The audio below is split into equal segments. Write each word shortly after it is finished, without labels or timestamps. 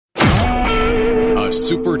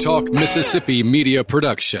SuperTalk Mississippi media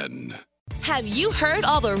production. Have you heard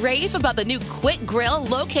all the rave about the new Quick Grill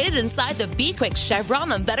located inside the Be Quick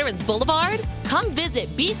Chevron on Veterans Boulevard? Come visit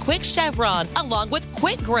Be Quick Chevron along with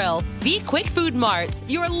Quick Grill, Be Quick Food Marts,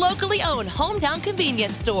 your locally owned hometown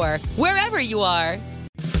convenience store, wherever you are.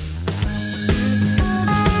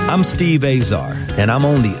 I'm Steve Azar, and I'm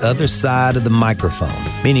on the other side of the microphone,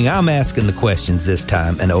 meaning I'm asking the questions this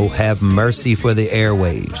time, and oh, have mercy for the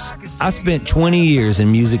airwaves. I spent 20 years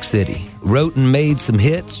in Music City, wrote and made some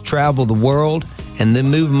hits, traveled the world, and then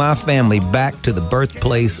moved my family back to the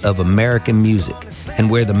birthplace of American music and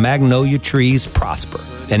where the magnolia trees prosper.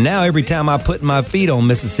 And now every time I put my feet on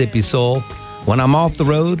Mississippi soil, when I'm off the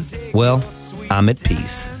road, well, I'm at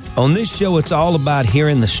peace. On this show, it's all about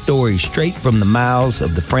hearing the stories straight from the mouths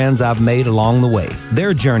of the friends I've made along the way,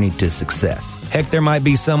 their journey to success. Heck, there might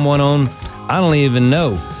be someone on I don't even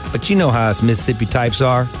know, but you know how us Mississippi types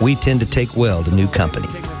are. We tend to take well to new company.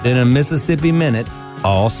 In a Mississippi Minute,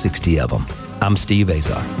 all 60 of them. I'm Steve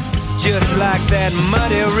Azar. It's just like that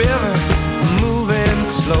muddy river, moving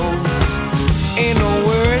slow. Ain't no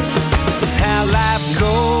worries, it's how life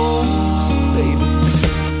goes, baby.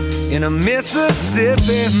 In a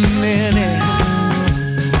Mississippi Minute.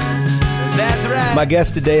 That's right. My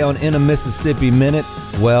guest today on In a Mississippi Minute,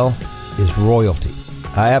 well, is royalty.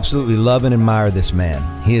 I absolutely love and admire this man.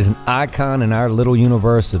 He is an icon in our little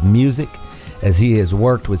universe of music, as he has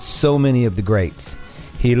worked with so many of the greats.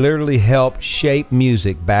 He literally helped shape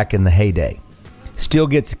music back in the heyday. Still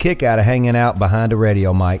gets a kick out of hanging out behind a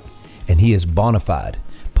radio mic, and he is bona fide.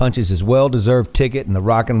 Punches his well-deserved ticket in the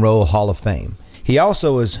Rock and Roll Hall of Fame. He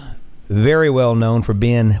also is very well known for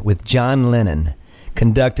being with John Lennon,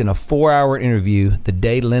 conducting a 4-hour interview the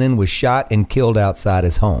day Lennon was shot and killed outside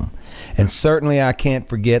his home. And certainly I can't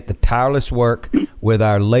forget the tireless work with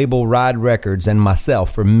our label Ride Records and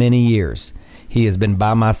myself for many years. He has been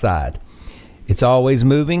by my side. It's always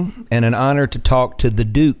moving and an honor to talk to the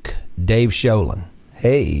Duke, Dave Sholin.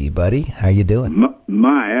 Hey, buddy, how you doing?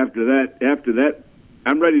 After that,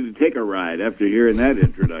 I'm ready to take a ride after hearing that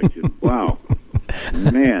introduction. Wow.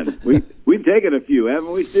 Man, we've taken a few,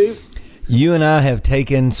 haven't we, Steve? You and I have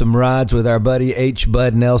taken some rides with our buddy H.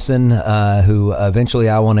 Bud Nelson, who eventually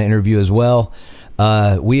I want to interview as well.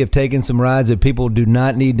 We have taken some rides that people do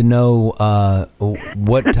not need to know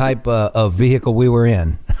what type of vehicle we were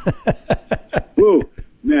in. Woo,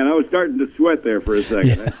 man, I was starting to sweat there for a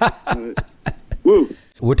second. Yeah. Woo.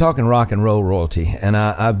 We're talking rock and roll royalty, and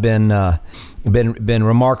I've been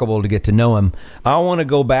remarkable to get to know him. I want to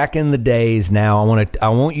go back in the days now. I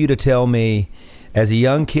want you to tell me, as a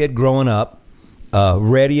young kid growing up,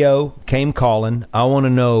 radio came calling. I want to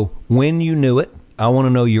know when you knew it. I want to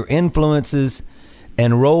know your influences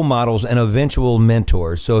and role models and eventual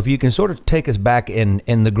mentors. So if you can sort of take us back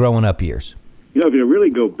in the growing up years. You know, if you really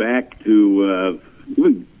go back to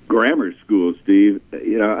even grammar school, Steve,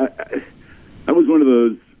 you know, I was one of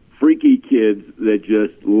those freaky kids that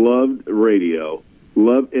just loved radio,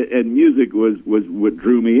 and music was what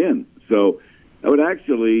drew me in. So I would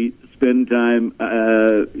actually spend time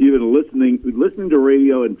even listening to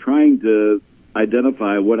radio and trying to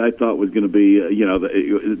identify what I thought was going to be,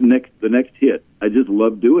 the next hit. I just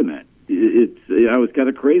loved doing that. I was kind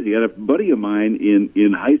of crazy. I had a buddy of mine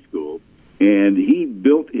in high school, and he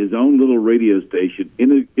built his own little radio station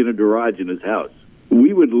in a garage in his house.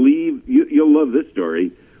 We would leave, you'll love this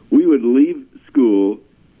story, we would leave school,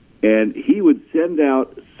 and he would send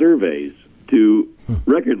out surveys to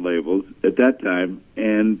record labels at that time,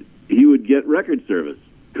 and he would get record service.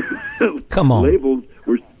 Come on. Labels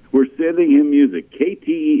were sending him music.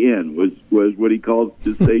 KTEN was what he called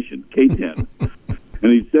his station, K10.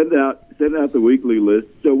 And he'd send out the weekly list.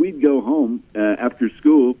 So we'd go home after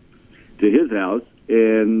school to his house,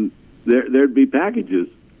 and there'd be packages.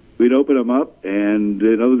 We'd open them up, and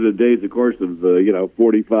those are the days, of course, of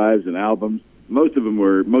 45s and albums. Most of them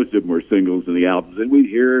were singles in the albums, and we'd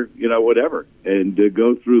hear whatever, and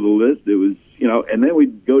go through the list. It was and then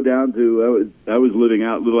we'd go down to I was living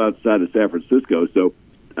out a little outside of San Francisco, so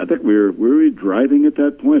I think were we driving at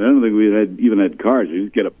that point? I don't think we even had cars. We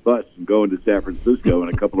just get a bus and go into San Francisco,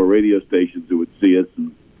 and a couple of radio stations that would see us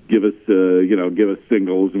and give us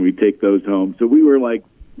singles, and we'd take those home. So we were like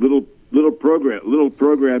little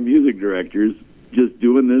program music directors, just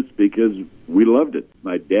doing this because we loved it.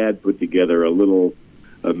 My dad put together a little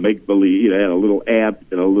make-believe. I had a little amp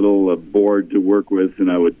and a little board to work with,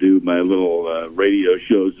 and I would do my little radio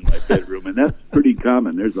shows in my bedroom, and that's pretty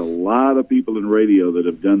common. There's a lot of people in radio that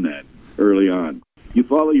have done that early on. You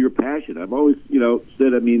follow your passion. I've always,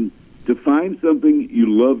 said, to find something you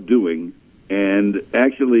love doing and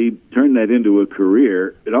actually turn that into a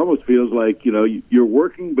career, it almost feels like, you're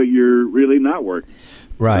working, but you're really not working.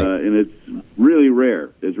 Right. And it's really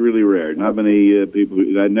rare. It's really rare. Not many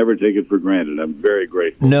people, I never take it for granted. I'm very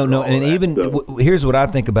grateful. No, and even, here's what I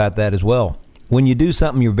think about that as well. When you do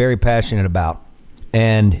something you're very passionate about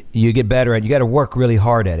and you get better at it, you got to work really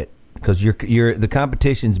hard at it because the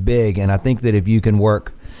competition's big, and I think that if you can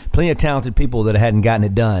work, plenty of talented people that hadn't gotten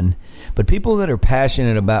it done, but people that are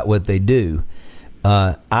passionate about what they do,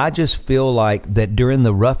 I just feel like that during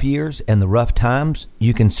the rough years and the rough times,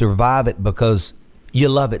 you can survive it because you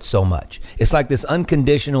love it so much. It's like this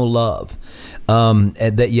unconditional love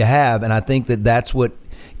that you have, and I think that that's what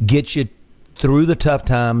gets you through the tough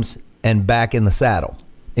times and back in the saddle.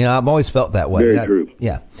 I've always felt that way. Very true.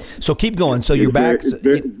 Yeah. So keep going. So you're back.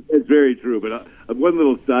 It's very true. But one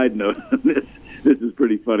little side note on this. This is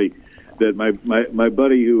pretty funny. That my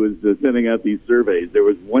buddy who was sending out these surveys, there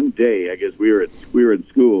was one day, I guess we were in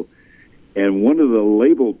school, and one of the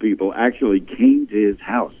label people actually came to his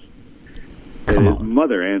house. And his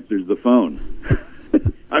mother answers the phone.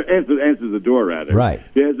 answers the door, rather. Right.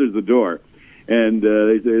 She answers the door. And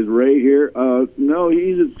they say, "Is Ray here?" No,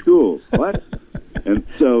 he's at school. What? And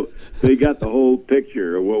so they got the whole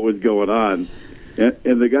picture of what was going on.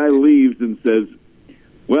 And the guy leaves and says,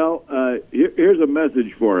 "Well, here's a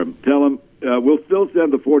message for him. Tell him we'll still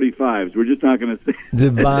send the 45s. We're just not going to send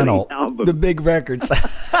the vinyl, album. The big records."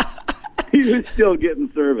 He was still getting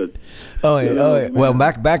service. Oh yeah. Well,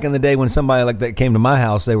 back in the day when somebody like that came to my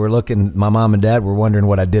house, they were looking. My mom and dad were wondering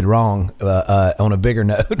what I did wrong. On a bigger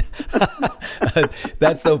note,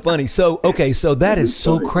 that's so funny. So that is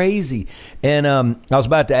so crazy. And I was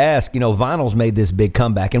about to ask. Vinyl's made this big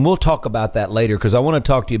comeback, and we'll talk about that later because I want to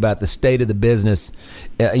talk to you about the state of the business.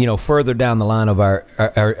 Further down the line of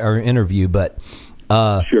our interview, but.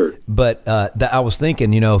 Sure. But I was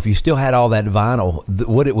thinking, if you still had all that vinyl,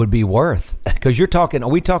 what it would be worth. Because are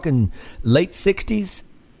we talking late 60s?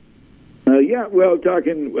 Yeah,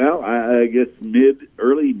 I guess mid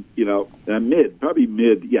to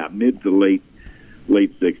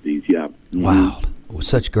late 60s, yeah. Mm-hmm. Wow.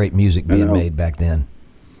 Such great music being made back then.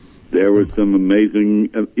 There was some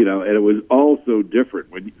amazing, and it was all so different.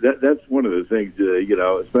 That's one of the things,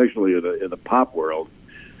 especially in the pop world.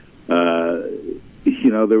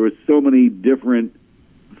 There were so many different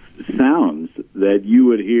sounds that you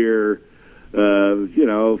would hear, Led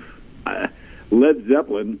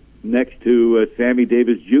Zeppelin next to Sammy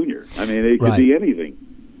Davis Jr. I mean, it could be anything.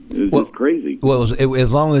 It was just crazy. Well,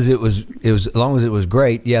 as long as it was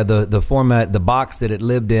great. Yeah, the format, the box that it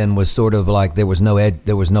lived in was sort of like there was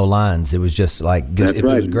no lines. It was just like it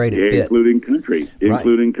was great. Including country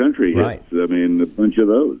Right. hits. I mean, a bunch of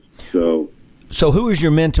those. So who was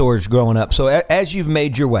your mentors growing up? So as you've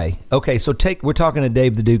made your way, okay, so we're talking to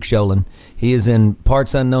Dave the Duke Sholin. He is in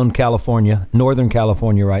parts unknown California, Northern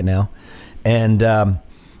California right now. And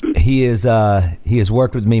he has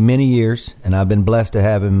worked with me many years, and I've been blessed to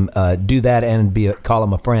have him do that and call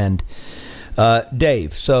him a friend.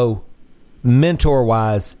 Dave, so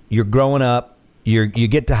mentor-wise, you're growing up, you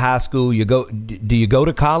get to high school, do you go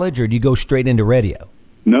to college or do you go straight into radio?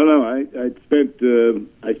 No. I spent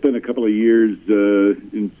a couple of years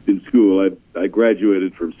in school. I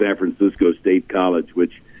graduated from San Francisco State College,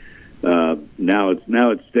 which now it's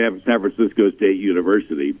San Francisco State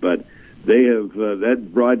University. But they have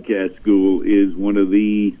that broadcast school is one of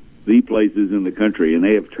the places in the country, and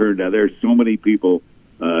they have turned out. There are so many people,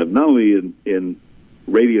 not only in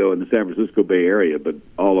radio in the San Francisco Bay Area, but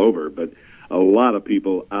all over. But a lot of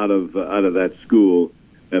people out of that school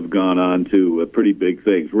have gone on to pretty big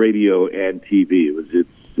things, radio and TV.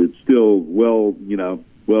 It's still well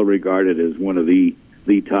regarded as one of the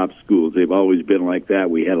top schools. They've always been like that.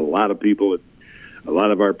 We had a lot of people, a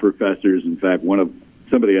lot of our professors. In fact,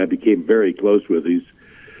 somebody I became very close with. He's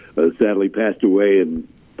sadly passed away, and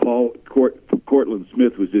Paul Cortland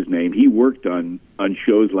Smith was his name. He worked on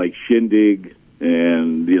shows like Shindig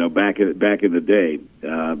and back in the day.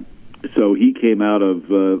 So he came out of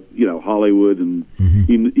Hollywood, and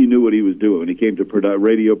he knew what he was doing when he came to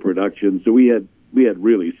radio production. So we had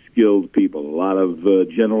really skilled people, a lot of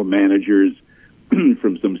general managers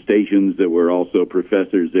from some stations that were also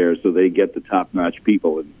professors there. So they get the top-notch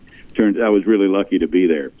people. And I was really lucky to be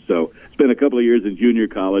there. So spent a couple of years in junior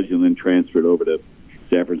college and then transferred over to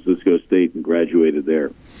San Francisco State and graduated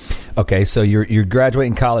there. Okay, so you're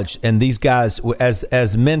graduating college, and these guys,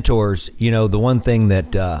 as mentors, the one thing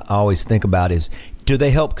that I always think about is, do they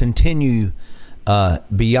help continue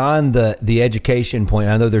beyond the education point?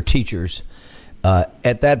 I know they're teachers.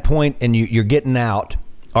 At that point, and you're getting out,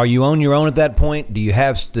 Are you on your own at that point? Do you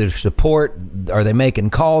have the support? Are they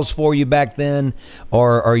making calls for you back then?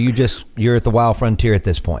 Or are you you're at the wild frontier at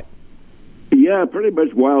this point? Yeah, pretty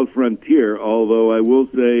much wild frontier, although I will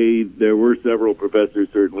say there were several professors,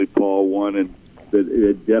 certainly Paul one, and that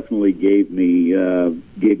it definitely gave me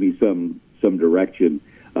some direction.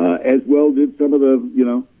 As well did some of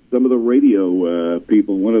the radio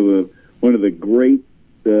people. One of the great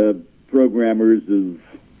programmers of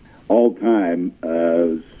all time,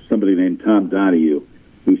 somebody named Tom Donahue,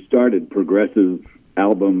 who started progressive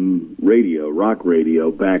album radio, rock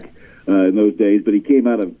radio back in those days. But he came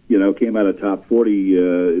out of top 40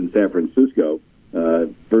 in San Francisco,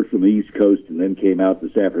 first from the East Coast, and then came out to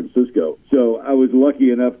San Francisco. So I was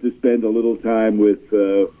lucky enough to spend a little time with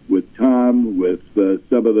Tom, with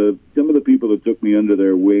some of the people that took me under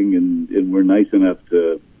their wing and were nice enough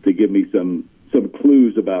to give me some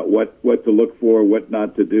clues about what to look for, what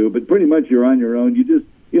not to do. But pretty much you're on your own. You just,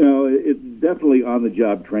 it's definitely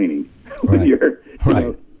on-the-job training. When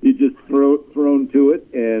Right. You just thrown to it,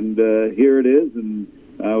 and here it is. And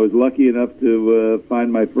I was lucky enough to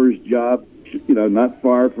find my first job, not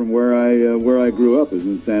far from where I grew up, is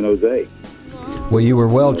in San Jose. Well, you were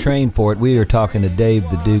well trained for it. We are talking to Dave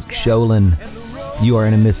the Duke Sholin. You are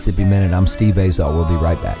in a Mississippi Minute. I'm Steve Azar. We'll be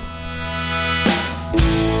right back.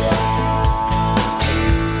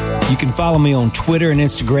 You can follow me on Twitter and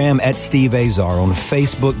Instagram at Steve Azar, on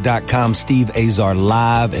Facebook.com Steve Azar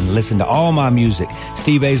Live, and listen to all my music,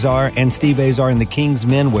 Steve Azar and Steve Azar and the King's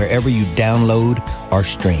Men, wherever you download or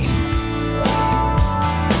stream.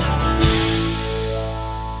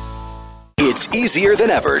 It's easier than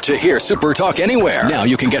ever to hear Super Talk anywhere. Now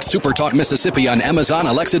you can get Super Talk Mississippi on Amazon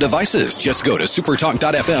Alexa devices. Just go to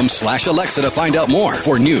supertalk.fm/Alexa to find out more.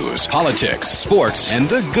 For news, politics, sports, and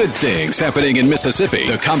the good things happening in Mississippi.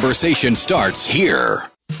 The conversation starts here.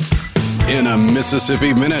 In a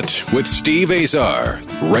Mississippi Minute with Steve Azar,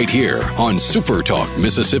 right here on Super Talk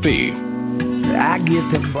Mississippi. I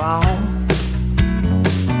get the ball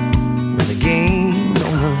when the game's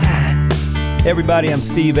on the line. Everybody, I'm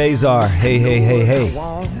Steve Azar. Hey, hey, hey, hey.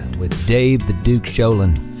 With Dave the Duke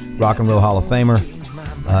Sholin, Rock and Roll Hall of Famer,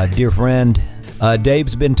 dear friend.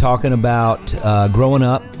 Dave's been talking about growing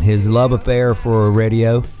up, his love affair for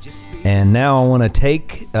radio. And now I want to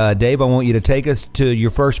take, Dave, I want you to take us to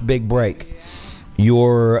your first big break.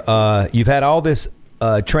 You've had all this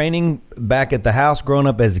training back at the house growing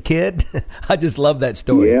up as a kid. I just love that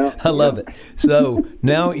story. Yeah, I love it. So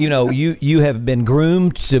now, you have been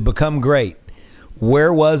groomed to become great.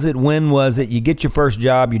 Where was it? When was it? You get your first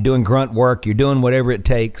job. You're doing grunt work. You're doing whatever it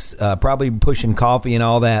takes, probably pushing coffee and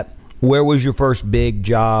all that. Where was your first big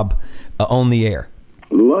job on the air?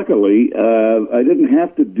 Luckily, I didn't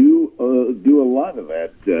have to do a lot of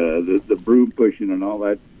that, the broom pushing and all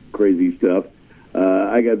that crazy stuff.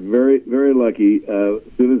 I got very, very lucky. As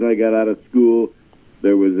soon as I got out of school,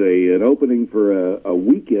 there was an opening for a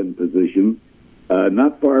weekend position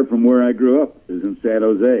not far from where I grew up. It was in San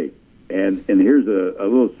Jose. And here's a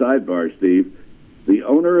little sidebar, Steve. The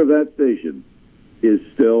owner of that station is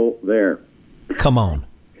still there. Come on.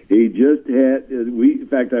 He just had, in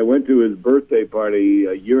fact, I went to his birthday party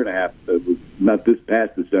a year and a half, not this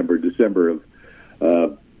past December of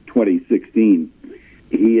 2016.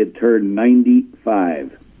 He had turned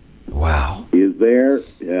 95. Wow. He is there.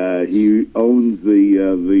 He owns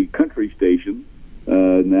the country station.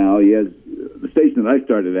 Now he has the station that I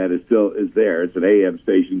started at is there. It's an AM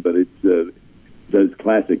station, but it does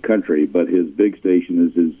classic country. But his big station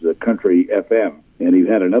is his country FM, and he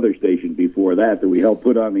had another station before that we helped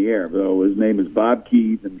put on the air. So his name is Bob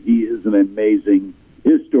Keith, and he is an amazing.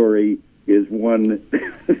 His story is one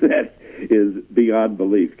that is beyond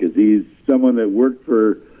belief, because he's someone that worked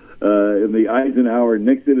for in the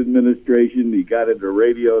Eisenhower-Nixon administration. He got into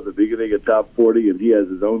radio at the beginning of Top 40, and he has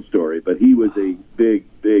his own story. But he was a big,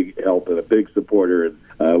 big help and a big supporter, and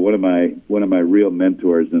one of my real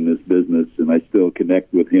mentors in this business. And I still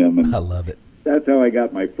connect with him. And I love it. That's how I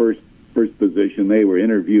got my first position. They were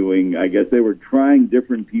interviewing. I guess they were trying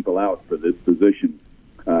different people out for this position.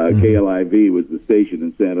 KLIV was the station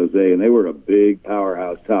in San Jose, and they were a big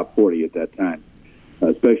powerhouse Top 40 at that time,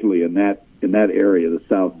 especially in that area, the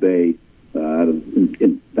South Bay, out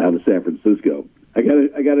of San Francisco. I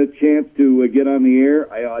got a chance to get on the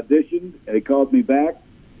air. I auditioned, and they called me back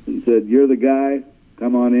and said, "You're the guy.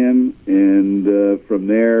 Come on in." And from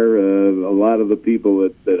there, a lot of the people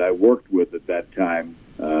that I worked with at that time,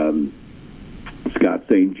 Scott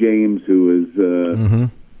St. James, who is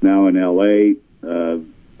now in L.A.,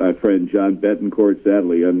 my friend John Betancourt,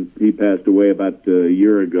 sadly, he passed away about a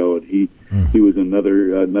year ago, and he was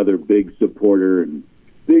another big supporter. And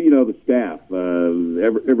the staff,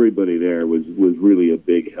 everybody there was really a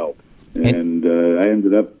big help. And I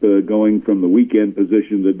ended up going from the weekend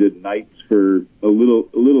position that did nights for a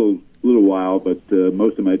little while, but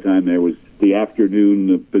most of my time there was the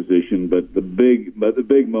afternoon position. But the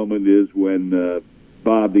big moment is when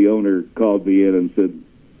Bob, the owner, called me in and said,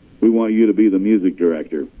 "We want you to be the music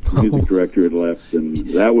director." The music director had left, and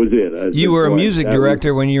that was it. You were a music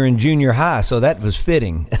director when you were in junior high, so that was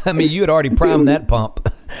fitting. I mean, you had already primed that pump.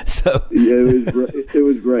 So yeah, it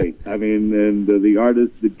was great. I mean, and the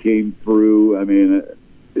artists that came through. I mean,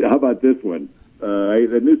 how about this one? I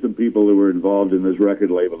knew some people who were involved in this record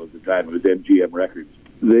label at the time. It was MGM Records.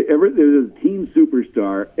 There's a teen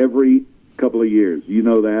superstar every couple of years. You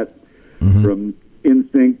know that from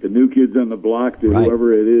NSYNC, the New Kids on the Block, to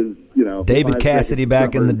whoever it is. David Cassidy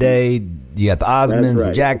back in the day. You got the Osmonds,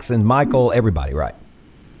 the Jacksons, Michael, everybody, right?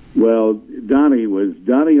 Well, Donnie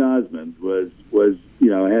Osmond was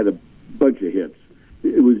had a bunch of hits.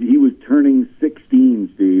 He was turning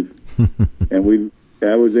 16, Steve, and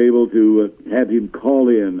I was able to have him call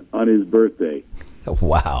in on his birthday.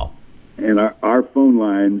 Wow! And our phone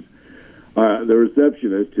lines, the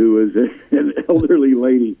receptionist, who is an elderly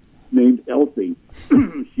lady named Elsie,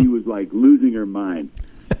 she was like losing her mind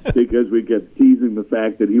because we kept teasing the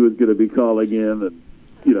fact that he was going to be calling in,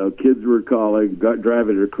 and kids were calling,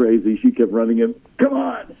 driving her crazy. She kept running in. Come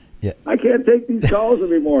on! Yeah. I can't take these calls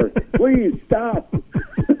anymore. Please stop.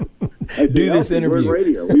 Said, do this interview. We're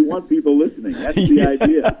radio. We want people listening. That's the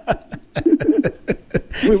idea.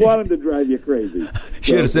 We want them to drive you crazy.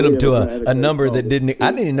 Should have sent them to a number that didn't.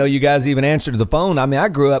 I didn't know you guys even answered the phone. I mean, I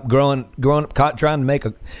grew up growing up trying to make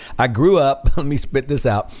I grew up. Let me spit this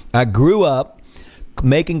out. I grew up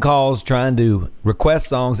making calls trying to request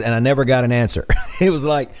songs, and I never got an answer. It was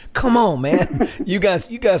like, come on, man. You guys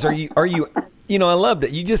are you? I loved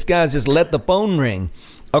it. You guys just let the phone ring.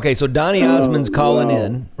 Okay, so Donnie Osmond's calling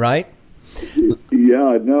in, right?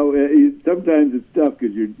 Yeah, no. Sometimes it's tough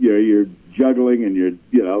because you're juggling and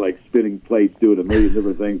you're like spinning plates, doing a million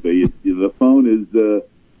different things. But the phone is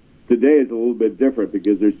today is a little bit different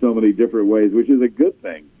because there's so many different ways, which is a good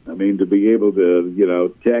thing. I mean, to be able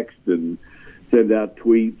to text and send out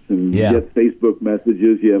tweets and get Facebook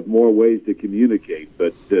messages, you have more ways to communicate.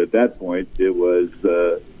 But at that point, it was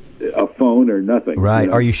a phone or nothing. Right.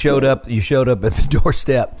 Or you showed up at the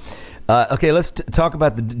doorstep. Okay, let's talk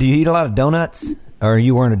about do you eat a lot of donuts, or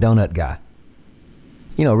you weren't a donut guy?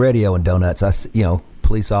 Radio and donuts.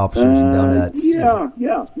 Police officers and donuts. Yeah.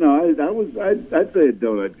 No, I'd say a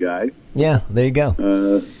donut guy. Yeah, there you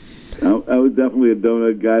go. I was definitely a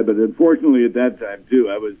donut guy, but unfortunately at that time too,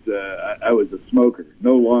 I was a smoker.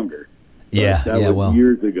 No longer. Yeah, that was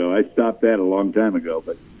years ago. I stopped that a long time ago,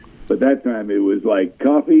 but that time it was like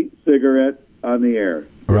coffee, cigarette on the air.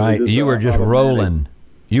 Right, you were just rolling.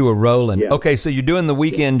 You were rolling. Yeah. Okay, so you're doing the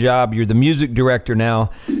weekend job. You're the music director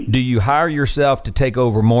now. Do you hire yourself to take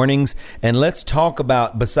over mornings? And let's talk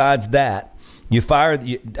about, besides that,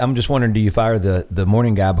 I'm just wondering, do you fire the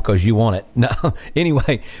morning guy because you want it? No.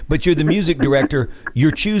 Anyway, but you're the music director.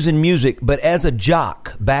 You're choosing music. But as a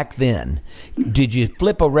jock back then, did you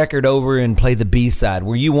flip a record over and play the B-side?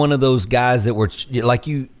 Were you one of those guys that were like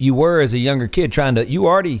you were as a younger kid you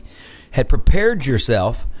already had prepared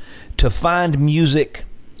yourself to find music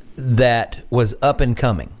that was up and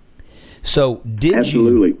coming? So did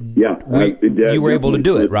Absolutely. you? Yeah. You were able to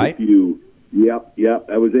do it, right? Yep.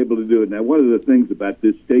 I was able to do it. Now, one of the things about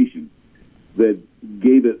this station that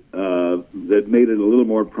gave it, that made it a little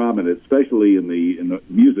more prominent, especially in the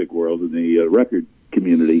music world, in the record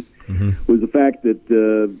community, was the fact that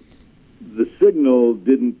the signal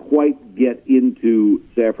didn't quite get into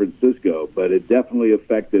San Francisco, but it definitely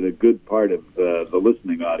affected a good part of the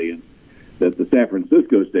listening audience that the San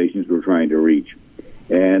Francisco stations were trying to reach.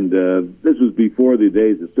 And this was before the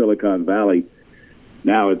days of Silicon Valley.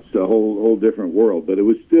 Now it's a whole different world, but it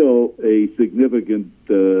was still a significant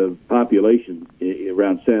population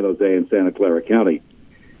around San Jose and Santa Clara County.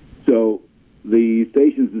 So the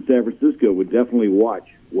stations in San Francisco would definitely watch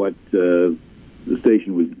what the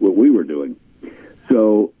station was, what we were doing.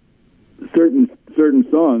 So certain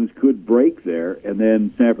songs could break there, and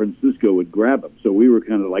then San Francisco would grab them. So we were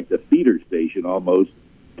kind of like the feeder station almost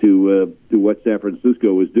to what San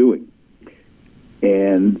Francisco was doing.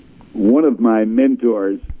 And one of my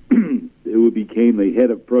mentors, who became the head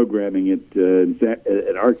of programming at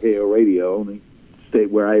RKO Radio, only state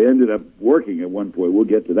where I ended up working at one point. We'll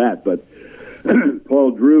get to that. But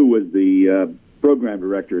Paul Drew was the program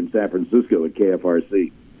director in San Francisco at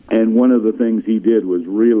KFRC. And one of the things he did was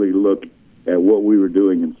really look at what we were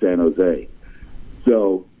doing in San Jose.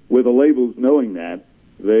 So with the labels knowing that,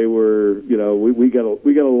 They were, we got a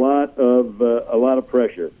lot of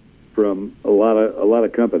pressure from a lot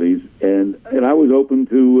of companies, and I was open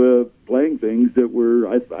to playing things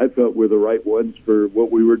that I felt were the right ones for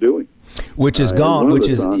what we were doing. Which is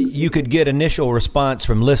you could get initial response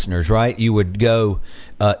from listeners, right? You would go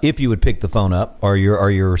if you would pick the phone up, or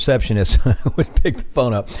your receptionist would pick the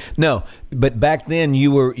phone up. No, but back then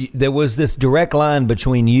there was this direct line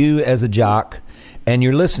between you as a jock and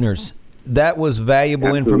your listeners. That was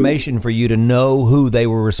valuable information for you to know who they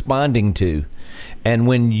were responding to. And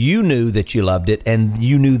when you knew that you loved it and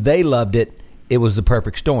you knew they loved it, it was the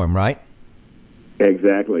perfect storm, right?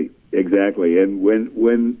 Exactly. And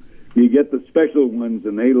when you get the special ones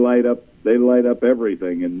and they light up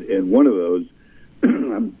everything. And one of those,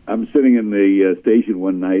 I'm sitting in the station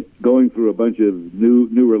one night going through a bunch of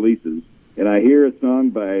new releases, and I hear a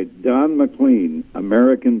song by Don McLean,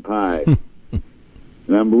 American Pie.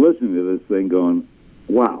 And I'm listening to this thing going,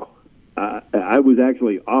 wow. I was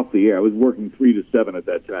actually off the air. I was working 3 to 7 at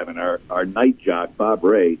that time, and our night jock, Bob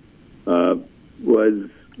Ray, was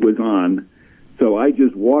on. So I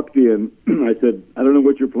just walked in. I said, I don't know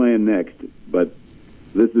what you're playing next, but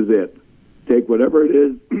this is it. Take whatever it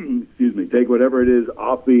is, take whatever it is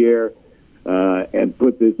off the air and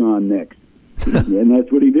put this on next. And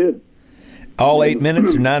that's what he did. All 8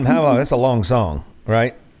 minutes or 9, how long? That's a long song,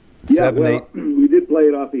 right? Yeah, 7, 8. We did play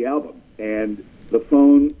it off the album, and the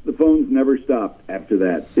phones never stopped after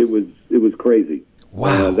that. It was crazy.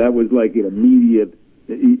 Wow. That was like an immediate,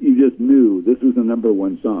 you just knew this was the number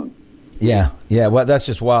one song. Yeah. Well, that's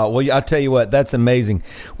just wild. Well, I'll tell you what, that's amazing.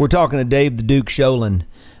 We're talking to Dave the Duke Sholin,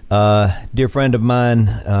 dear friend of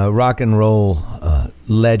mine, rock and roll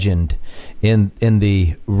legend in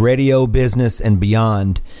the radio business and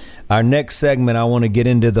beyond. Our next segment, I want to get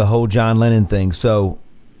into the whole John Lennon thing. So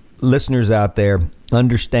listeners out there,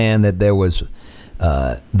 understand that there was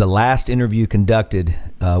the last interview conducted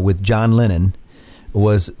with John Lennon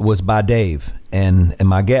was by Dave and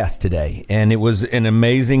my guest today, and it was an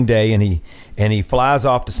amazing day. And he flies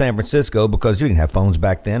off to San Francisco because you didn't have phones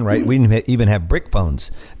back then, right? We didn't even have brick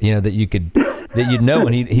phones, that you'd know.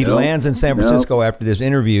 And he lands in San Francisco after this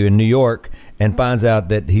interview in New York and finds out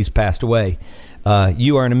that he's passed away.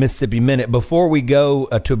 You are in a Mississippi Minute. Before we go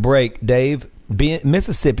to break, Dave,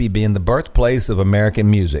 Mississippi being the birthplace of American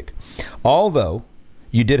music, although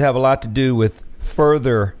you did have a lot to do with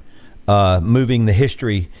further moving the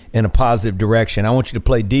history in a positive direction. I want you to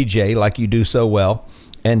play DJ like you do so well,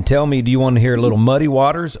 and tell me, do you want to hear a little Muddy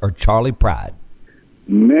Waters or Charley Pride?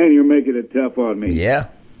 Man, you're making it tough on me. Yeah.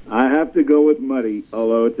 I have to go with Muddy,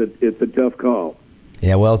 although it's a tough call.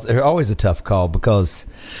 Yeah, well, it's always a tough call because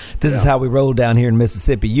this is how we roll down here in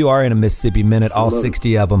Mississippi. You are in a Mississippi Minute, all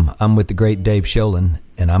 60 of them. I'm with the great Dave Sholin,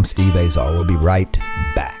 and I'm Steve Azar. We'll be right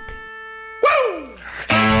back. Woo!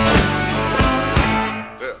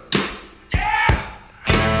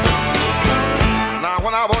 Now,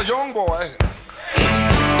 when I was a young boy,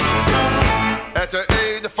 at the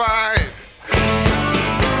age of 5,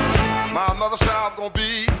 my mother said I was going to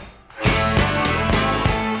be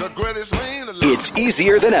the greatest man. It's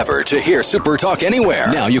easier than ever to hear Super Talk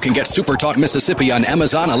anywhere. Now you can get Super Talk Mississippi on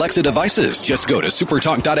Amazon Alexa devices. Just go to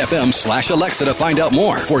supertalk.fm/Alexa to find out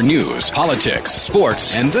more. For news, politics,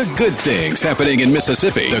 sports, and the good things happening in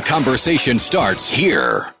Mississippi. The conversation starts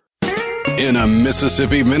here. In a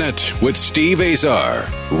Mississippi Minute with Steve Azar.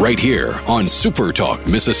 Right here on Super Talk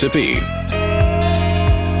Mississippi.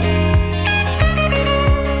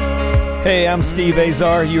 Hey, I'm Steve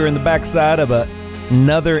Azar. You're in the backside of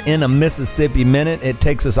another In a Mississippi Minute. It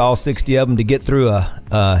takes us all 60 of them to get through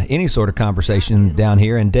any sort of conversation down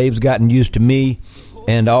here, and Dave's gotten used to me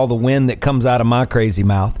and all the wind that comes out of my crazy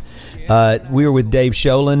mouth. We were with Dave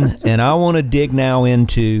Sholin, and I want to dig now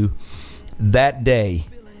into that day.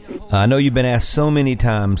 I know you've been asked so many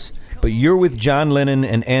times, but you're with John Lennon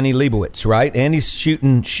and Annie Leibovitz, right? Annie's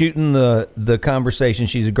shooting the conversation.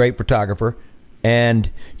 She's a great photographer, and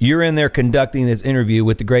you're in there conducting this interview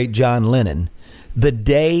with the great John Lennon the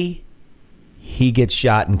day he gets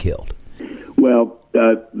shot and killed. Well,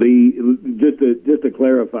 just to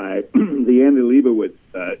clarify, the Annie Leibovitz,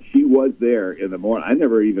 she was there in the morning. I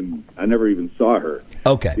never even saw her.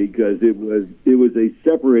 Okay, because it was a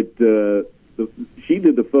separate. She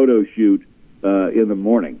did the photo shoot in the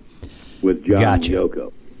morning with John and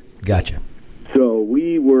Yoko. Gotcha. So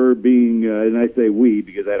we were being, and I say we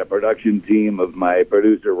because I had a production team of my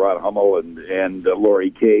producer Ron Hummel and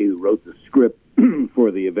Lori Kay, who wrote the script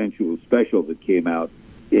for the eventual special that came out.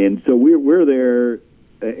 And so we're there,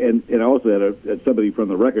 and I also had somebody from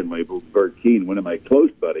the record label, Bert Keane, one of my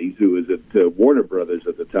close buddies, who was at Warner Brothers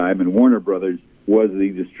at the time, and Warner Brothers was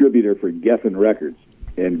the distributor for Geffen Records.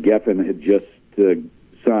 Geffen had just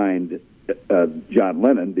signed John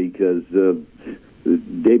Lennon because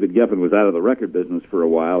David Geffen was out of the record business for a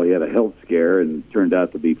while. He had a health scare and turned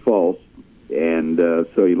out to be false. And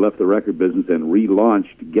so he left the record business and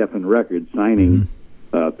relaunched Geffen Records, signing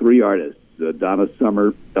 3 artists, Donna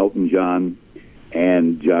Summer, Elton John,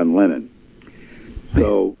 and John Lennon.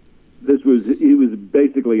 So he was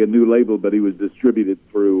basically a new label, but he was distributed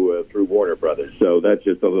through Warner Brothers. So that's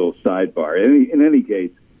just a little sidebar. In any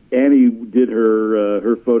case, Annie did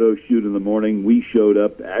her photo shoot in the morning. We showed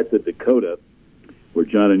up at the Dakota, where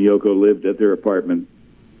John and Yoko lived at their apartment.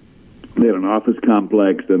 They had an office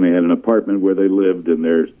complex, then they had an apartment where they lived, and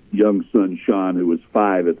their young son Sean, who was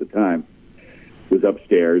 5 at the time, was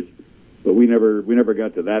upstairs. But we never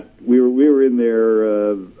got to that. We were in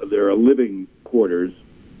their living quarters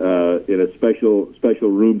in a special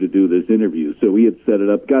room to do this interview. So we had set it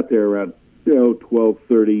up. Got there around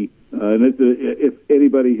 12:30. And if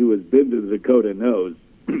anybody who has been to the Dakota knows,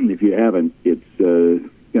 if you haven't, it's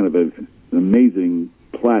kind of an amazing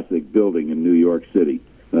classic building in New York City.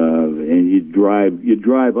 And you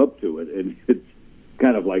drive up to it, and it's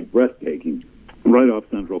kind of like breathtaking, right off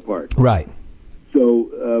Central Park. Right.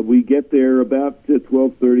 So we get there about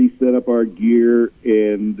 12:30, set up our gear,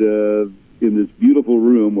 and in this beautiful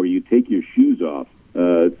room where you take your shoes off.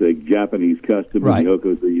 It's a Japanese custom in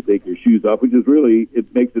Yoko, so you take your shoes off, which is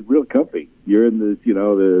it makes it real comfy. You're in this,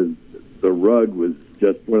 the rug was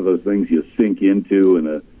just one of those things you sink into, and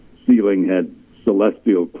the ceiling had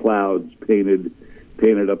celestial clouds painted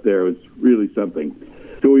up there. It was really something.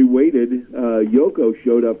 So we waited. Yoko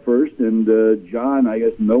showed up first, and John, I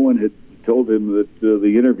guess no one had told him that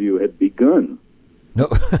the interview had begun. No.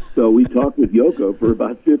 So we talked with Yoko for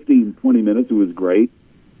about 15, 20 minutes. It was great.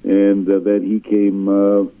 And then he came,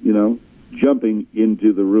 jumping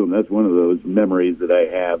into the room. That's one of those memories that I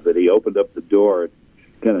have, that he opened up the door,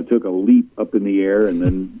 kind of took a leap up in the air, and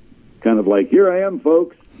then kind of like, here I am,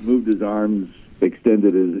 folks, moved his arms,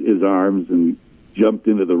 extended his arms, and jumped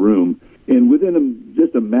into the room. And within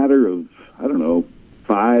just a matter of,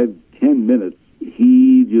 5-10 minutes,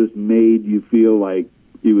 he just made you feel like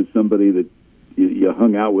he was somebody that you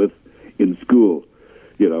hung out with in school.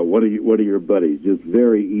 One of your buddies. Just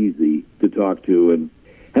very easy to talk to, and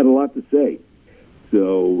had a lot to say.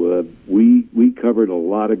 So we covered a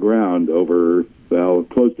lot of ground over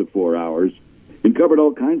close to 4 hours, and covered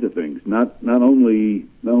all kinds of things. Not only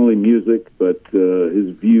music, but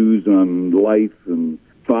his views on life and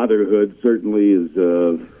fatherhood. Certainly is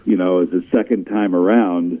as a second time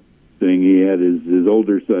around thing. He had his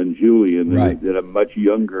older son Julian at a much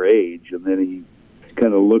younger age, and then he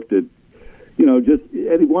kind of looked at.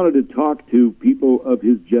 And he wanted to talk to people of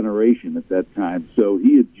his generation at that time. So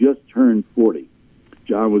he had just turned 40.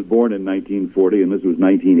 John was born in 1940, and this was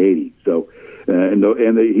 1980. So,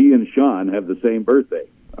 he and Sean have the same birthday.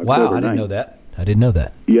 Wow, I didn't know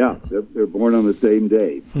that. Yeah, they're born on the same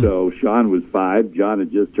day. So Sean was 5. John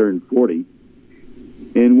had just turned 40,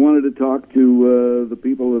 and wanted to talk to the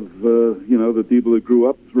people of the people that grew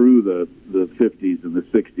up through the 50s and the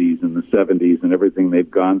 60s and the 70s and everything they've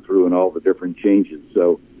gone through and all the different changes.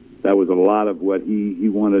 So that was a lot of what he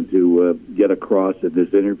wanted to get across at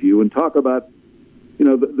this interview, and talk about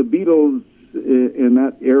the Beatles in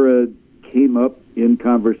that era came up in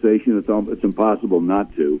conversation. It's impossible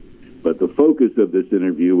not to, but the focus of this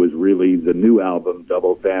interview was really the new album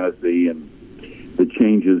Double Fantasy and the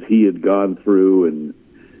changes he had gone through, and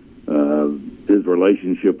his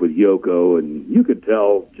relationship with Yoko. And you could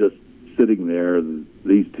tell just sitting there,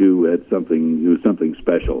 these two had something. It was something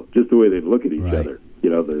special. Just the way they'd look at each other.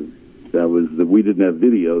 We didn't have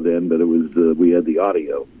video then, but it was we had the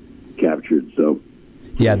audio captured. So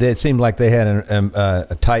yeah, it seemed like they had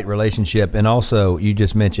a tight relationship. And also, you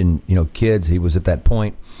just mentioned kids. He was at that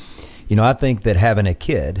point. I think that having a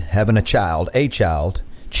child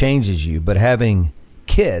changes you, but having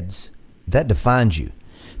kids, that defines you.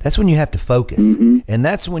 That's when you have to focus. Mm-hmm. And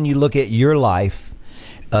that's when you look at your life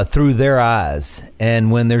through their eyes. And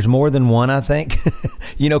when there's more than one, I think,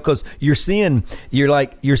 because you're seeing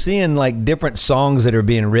like different songs that are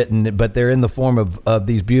being written, but they're in the form of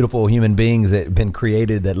these beautiful human beings that have been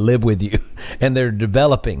created, that live with you, and they're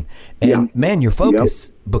developing. And man, your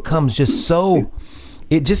focus becomes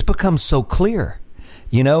it just becomes so clear.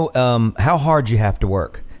 How hard you have to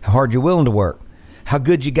work, how hard you're willing to work, how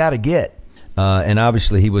good you got to get. And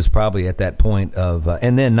obviously he was probably at that point of,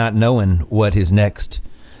 and then not knowing what his next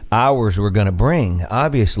hours were going to bring.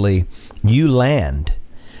 Obviously, you land.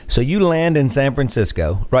 So you land in San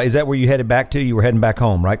Francisco, right? Is that where you headed back to? You were heading back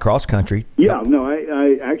home, right? Cross country. Yeah, no,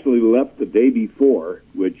 I actually left the day before,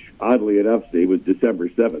 which oddly enough, Steve, was December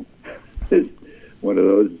 7th. one of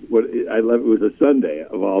those. What I love, it was a Sunday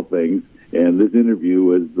of all things, and this interview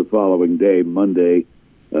was the following day, Monday,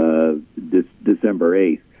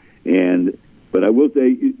 December 8th. But I will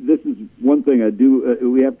say, this is one thing I do.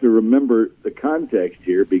 We have to remember the context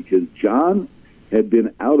here, because John had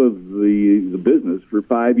been out of the business for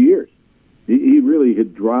 5 years. He really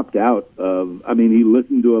had dropped out of. I mean, he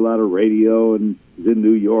listened to a lot of radio and was in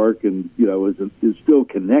New York, and is still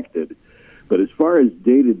connected. But as far as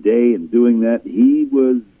day to day and doing that, he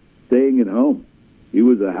was staying at home. He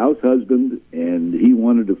was a house husband, and he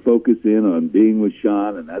wanted to focus in on being with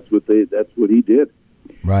Sean, and that's what he did.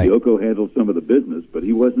 Right. Yoko handled some of the business, but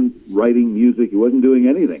he wasn't writing music. He wasn't doing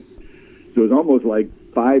anything. So it's almost like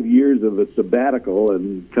 5 years of a sabbatical,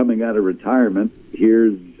 and coming out of retirement,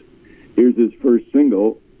 here's his first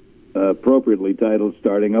single, appropriately titled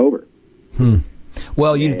 "Starting Over."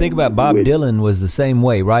 Well, you think about Bob Dylan was the same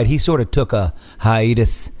way, right? He sort of took a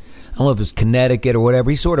hiatus. I don't know if it was Connecticut or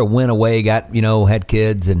whatever. He sort of went away, had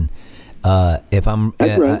kids, and if I'm,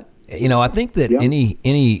 that's right. I think that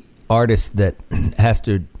any artist that has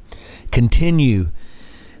to continue.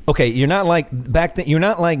 Okay, you're not like back then. You're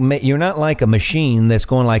not like a machine that's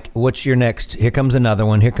going like, "What's your next? Here comes another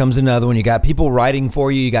one. Here comes another one." You got people writing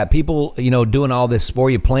for you. You got people, doing all this for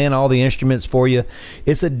you, playing all the instruments for you.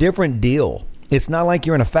 It's a different deal. It's not like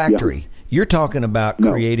you're in a factory. Yeah. You're talking about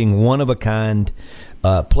creating one of a kind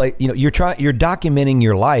play. You're documenting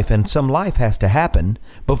your life, and some life has to happen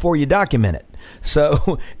before you document it.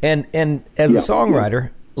 So, and as a songwriter,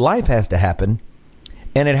 life has to happen.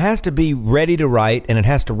 And it has to be ready to write, and it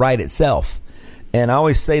has to write itself. And I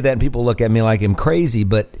always say that, and people look at me like I'm crazy,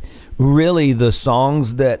 but really the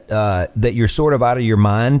songs that you're sort of out of your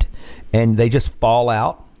mind, and they just fall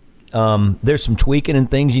out. There's some tweaking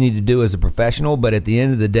and things you need to do as a professional, but at the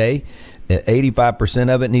end of the day,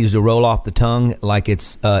 85% of it needs to roll off the tongue like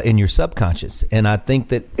it's in your subconscious. And I think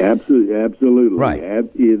that... Absolutely. Right.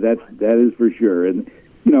 That is for sure. And,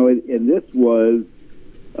 and this was...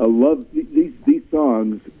 love these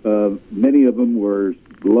songs. Many of them were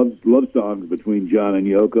love songs between John and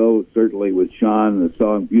Yoko. Certainly with Sean, the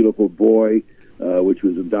song "Beautiful Boy," which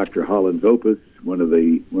was in Dr. Holland's opus, one of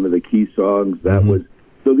the key songs. That was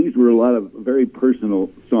so. These were a lot of very personal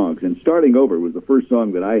songs. And "Starting Over" was the first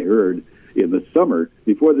song that I heard in the summer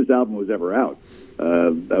before this album was ever out.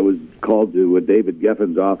 I was called to David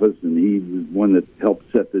Geffen's office, and he was one that helped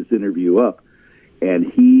set this interview up. And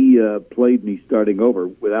he played me "Starting Over"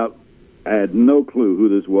 I had no clue who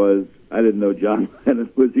this was. I didn't know John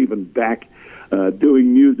Lennon was even back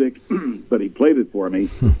doing music, but he played it for me.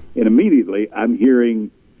 And immediately I'm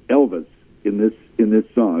hearing Elvis in this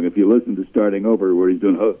song. If you listen to "Starting Over," where he's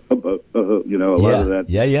doing a lot of that.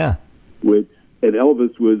 Yeah. And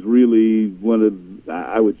Elvis was really one of,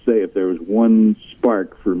 I would say, if there was one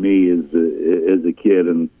spark for me as a kid,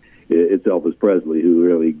 and it's Elvis Presley who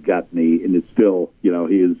really got me, and it's still,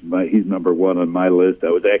 he's number one on my list. I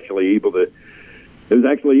was actually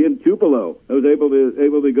in Tupelo. I was able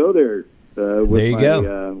to go there with there you my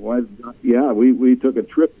go. wife. Yeah, we took a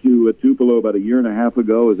trip to Tupelo about a year and a half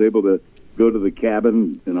ago. I was able to go to the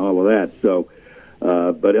cabin and all of that. So,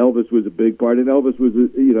 but Elvis was a big part, and Elvis was,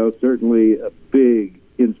 certainly a big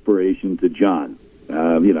inspiration to John.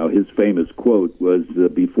 His famous quote was,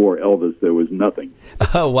 "Before Elvis, there was nothing."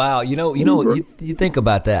 Oh wow! You think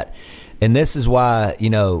about that, and this is why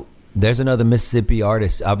there's another Mississippi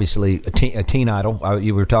artist, obviously a teen idol.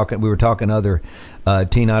 We were talking other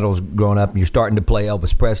teen idols growing up, and you're starting to play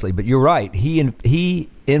Elvis Presley. But you're right; he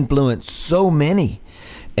influenced so many,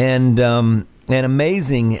 and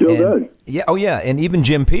amazing. Still does. Yeah. Oh yeah. And even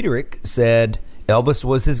Jim Peterick said Elvis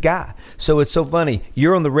was his guy. So it's so funny.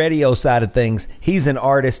 You're on the radio side of things. He's an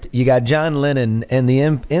artist. You got John Lennon, and the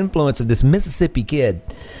influence of this Mississippi kid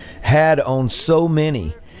had on so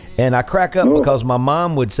many. And I crack up because my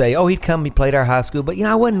mom would say, he'd come, he played our high school. But,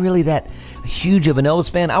 I wasn't really that huge of an Elvis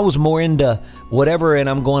fan. I was more into whatever, and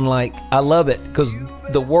I'm going like, I love it because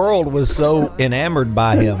the world was so enamored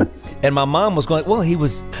by him. And my mom was going, he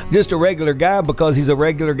was just a regular guy because he's a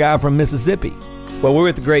regular guy from Mississippi. Well, we're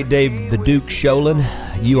with the great Dave the Duke Sholin.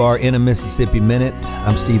 You are in a Mississippi Minute.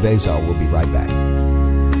 I'm Steve Azar. We'll be right back.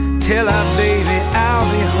 Tell her, baby,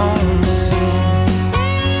 I'll be home soon.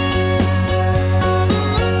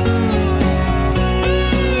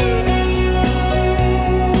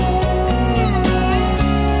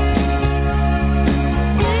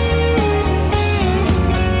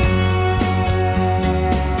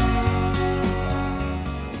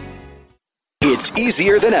 It's It's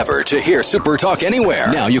easier than ever to hear Super Talk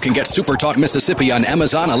anywhere. Now you can get Super Talk Mississippi on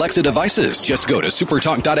Amazon Alexa devices. Just go to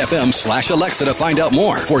supertalk.fm/Alexa to find out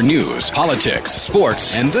more. For news, politics,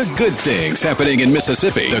 sports, and the good things happening in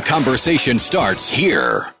Mississippi. The conversation starts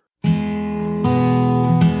here.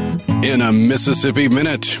 In a Mississippi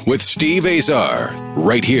Minute with Steve Azar,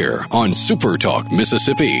 right here on Super Talk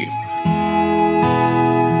Mississippi.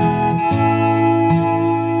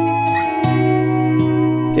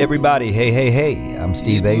 Hey everybody, hey, I'm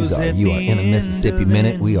Steve Azar. You are in a Mississippi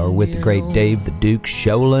Minute. We are with the great Dave the Duke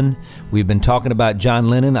Sholin. We've been talking about John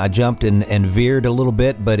Lennon. I jumped and veered a little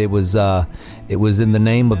bit, but it was in the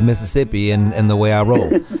name of Mississippi and the way I roll.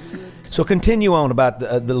 So continue on about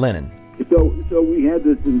the Lennon. So we had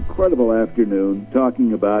this incredible afternoon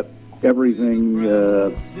talking about everything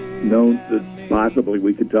known that possibly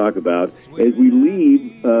we could talk about. As we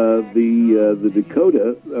leave the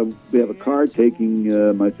Dakota, we have a car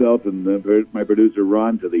taking myself and my producer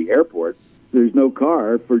Ron to the airport. There's no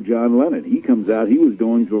car for John Lennon. He comes out. He was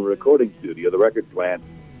going to a recording studio, the record plant,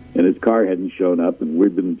 and his car hadn't shown up. And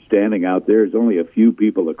we've been standing out there. There's only a few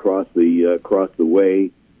people across the way,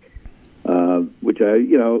 which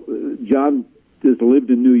John just lived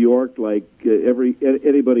in New York like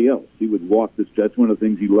anybody else. He would walk the streets. That's one of the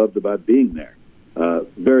things he loved about being there.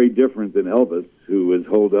 Very different than Elvis, who was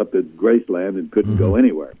holed up at Graceland and couldn't go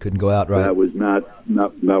anywhere. Couldn't go out, right? That was not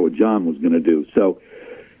what John was going to do. So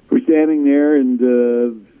we're standing there, and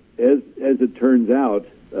as it turns out,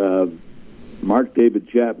 Mark David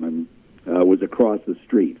Chapman was across the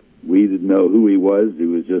street. We didn't know who he was. He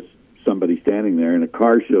was just somebody standing there, and a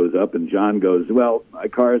car shows up, and John goes, "Well, my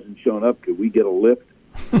car hasn't shown up. Could we get a lift?"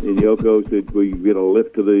 And Yoko said, "We get a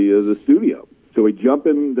lift to the studio." So we jump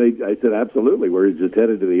in. I said, "Absolutely." We're just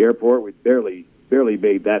headed to the airport. We barely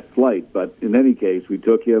made that flight, but in any case, we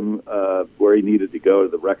took him where he needed to go, to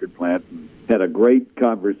the record plant, and had a great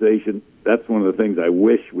conversation. That's one of the things I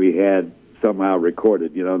wish we had somehow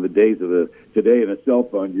recorded. You know, in the days of today in a cell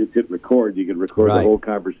phone, you just hit record. You can record the whole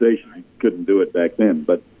conversation. You couldn't do it back then,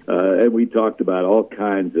 but. And we talked about all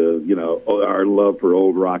kinds of, our love for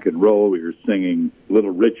old rock and roll. We were singing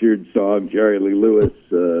Little Richard song, Jerry Lee Lewis.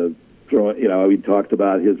 We talked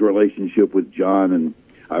about his relationship with John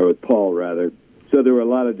or with Paul, rather. So there were a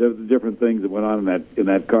lot of different things that went on in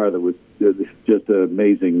that car that was just an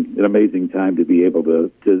amazing time to be able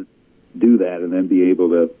to do that and then be able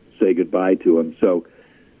to say goodbye to him. So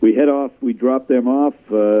we head off. We drop them off.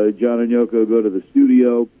 John and Yoko go to the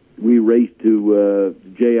studio. We raced to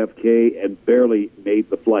JFK and barely made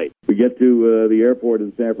the flight. We get to the airport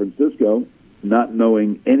in San Francisco, not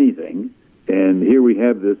knowing anything, and here we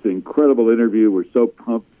have this incredible interview. We're so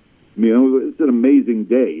pumped. It's an amazing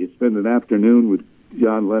day. You spend an afternoon with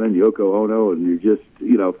John Lennon, Yoko Ono, and you're just,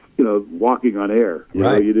 walking on air.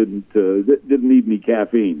 You didn't need any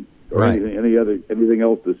caffeine or anything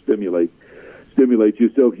else to stimulate you.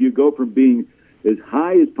 So if you go from being as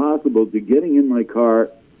high as possible to getting in my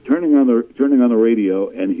car, turning on the radio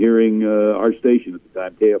and hearing our station at the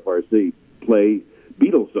time, KFRC, play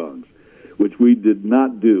Beatles songs, which we did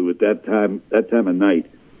not do at that time of night.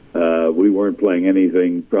 We weren't playing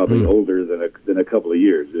anything probably older than a couple of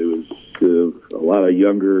years. It was a lot of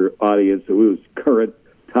younger audience, so it was current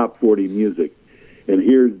top 40 music. And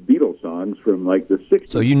here's Beatles songs from like the 60s.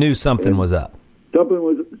 So you knew something was up. Something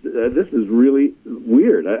was. This is really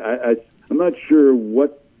weird. I'm not sure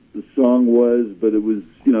what the song was, but it was,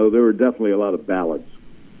 there were definitely a lot of ballads,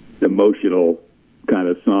 emotional kind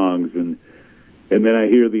of songs, and then I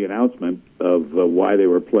hear the announcement of why they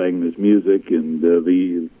were playing this music, and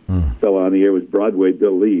the fellow on the air was Broadway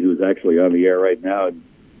Bill Lee, who's actually on the air right now,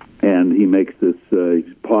 and he makes this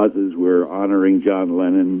pauses. We're honoring John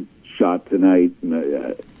Lennon, shot tonight, and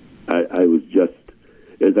I was just,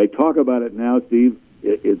 as I talk about it now, Steve,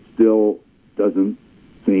 it still doesn't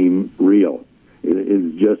seem real. It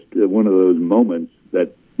is just one of those moments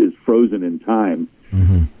that is frozen in time,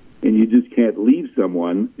 and you just can't leave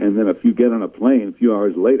someone. And then if you get on a plane a few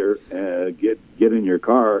hours later, get in your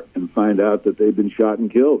car and find out that they've been shot and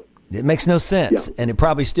killed. It makes no sense, and it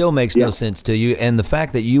probably still makes no sense to you. And the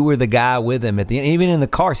fact that you were the guy with them at the end, even in the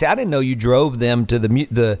car. See, I didn't know you drove them to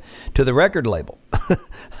the record label.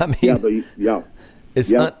 I mean,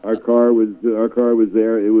 our car was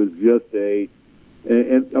there. It was just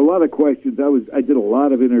and a lot of questions. I did a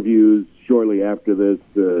lot of interviews shortly after this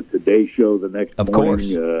Today Show the next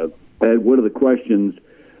morning. Of course. And one of the questions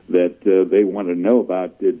that they wanted to know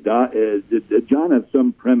about, did John have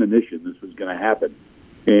some premonition this was going to happen?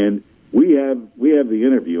 And we have the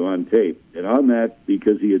interview on tape, and on that,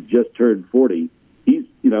 because he had just turned 40,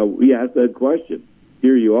 we asked that question.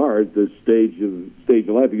 Here you are at the stage of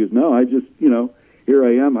life. He goes, no, I just, here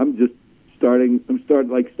I am. I'm starting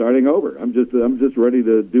over. I'm just ready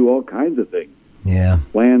to do all kinds of things. Yeah.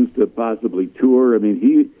 Plans to possibly tour. I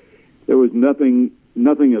mean, there was nothing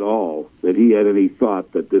at all that he had any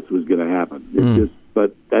thought that this was going to happen.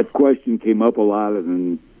 But that question came up a lot, and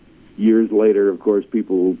then years later, of course,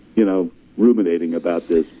 people, ruminating about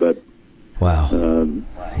this. But wow,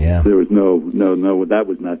 there was no, that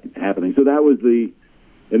was not happening. So that was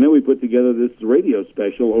and then we put together this radio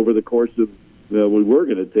special over the course of. We were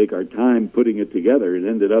going to take our time putting it together. It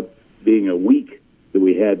ended up being a week that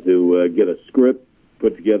we had to get a script,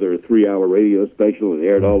 put together a 3-hour radio special, and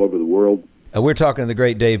aired all over the world. We're talking to the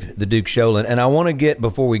great Dave the Duke Sholin, and I want to get,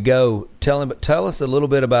 before we go, tell us a little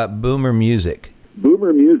bit about Boomer Music.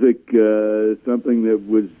 Boomer Music is something that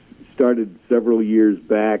was started several years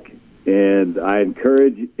back, and I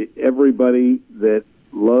encourage everybody that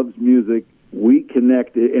loves music. We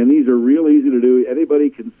connect, and these are real easy to do. Anybody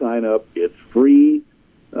can sign up. It's free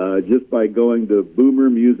just by going to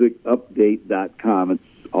boomermusicupdate.com. It's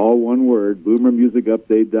all one word,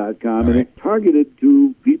 boomermusicupdate.com, and it's targeted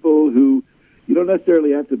to people who, you don't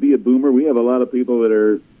necessarily have to be a boomer. We have a lot of people that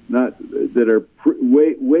are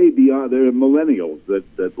way beyond. They're millennials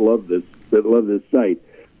that love this site,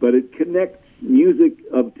 but it connects music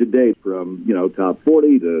of today from top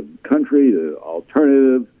 40 to country to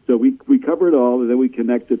alternative. So we cover it all, and then we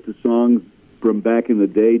connect it to songs from back in the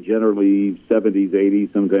day, generally 70s,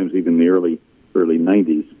 80s, sometimes even the early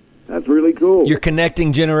 90s. That's really cool. You're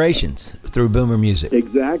connecting generations through Boomer Music.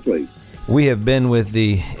 Exactly. We have been with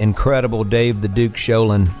the incredible Dave the Duke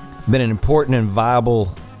Sholin, been an important and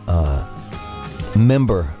viable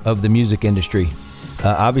member of the music industry,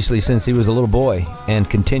 obviously since he was a little boy, and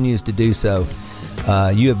continues to do so.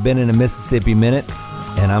 You have been in a Mississippi Minute,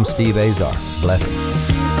 and I'm Steve Azar. Blessings.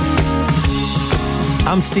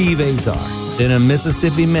 I'm Steve Azar. In a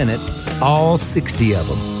Mississippi Minute, all 60 of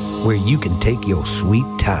them, where you can take your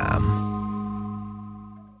sweet time.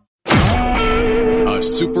 A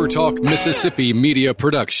SuperTalk Mississippi media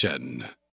production.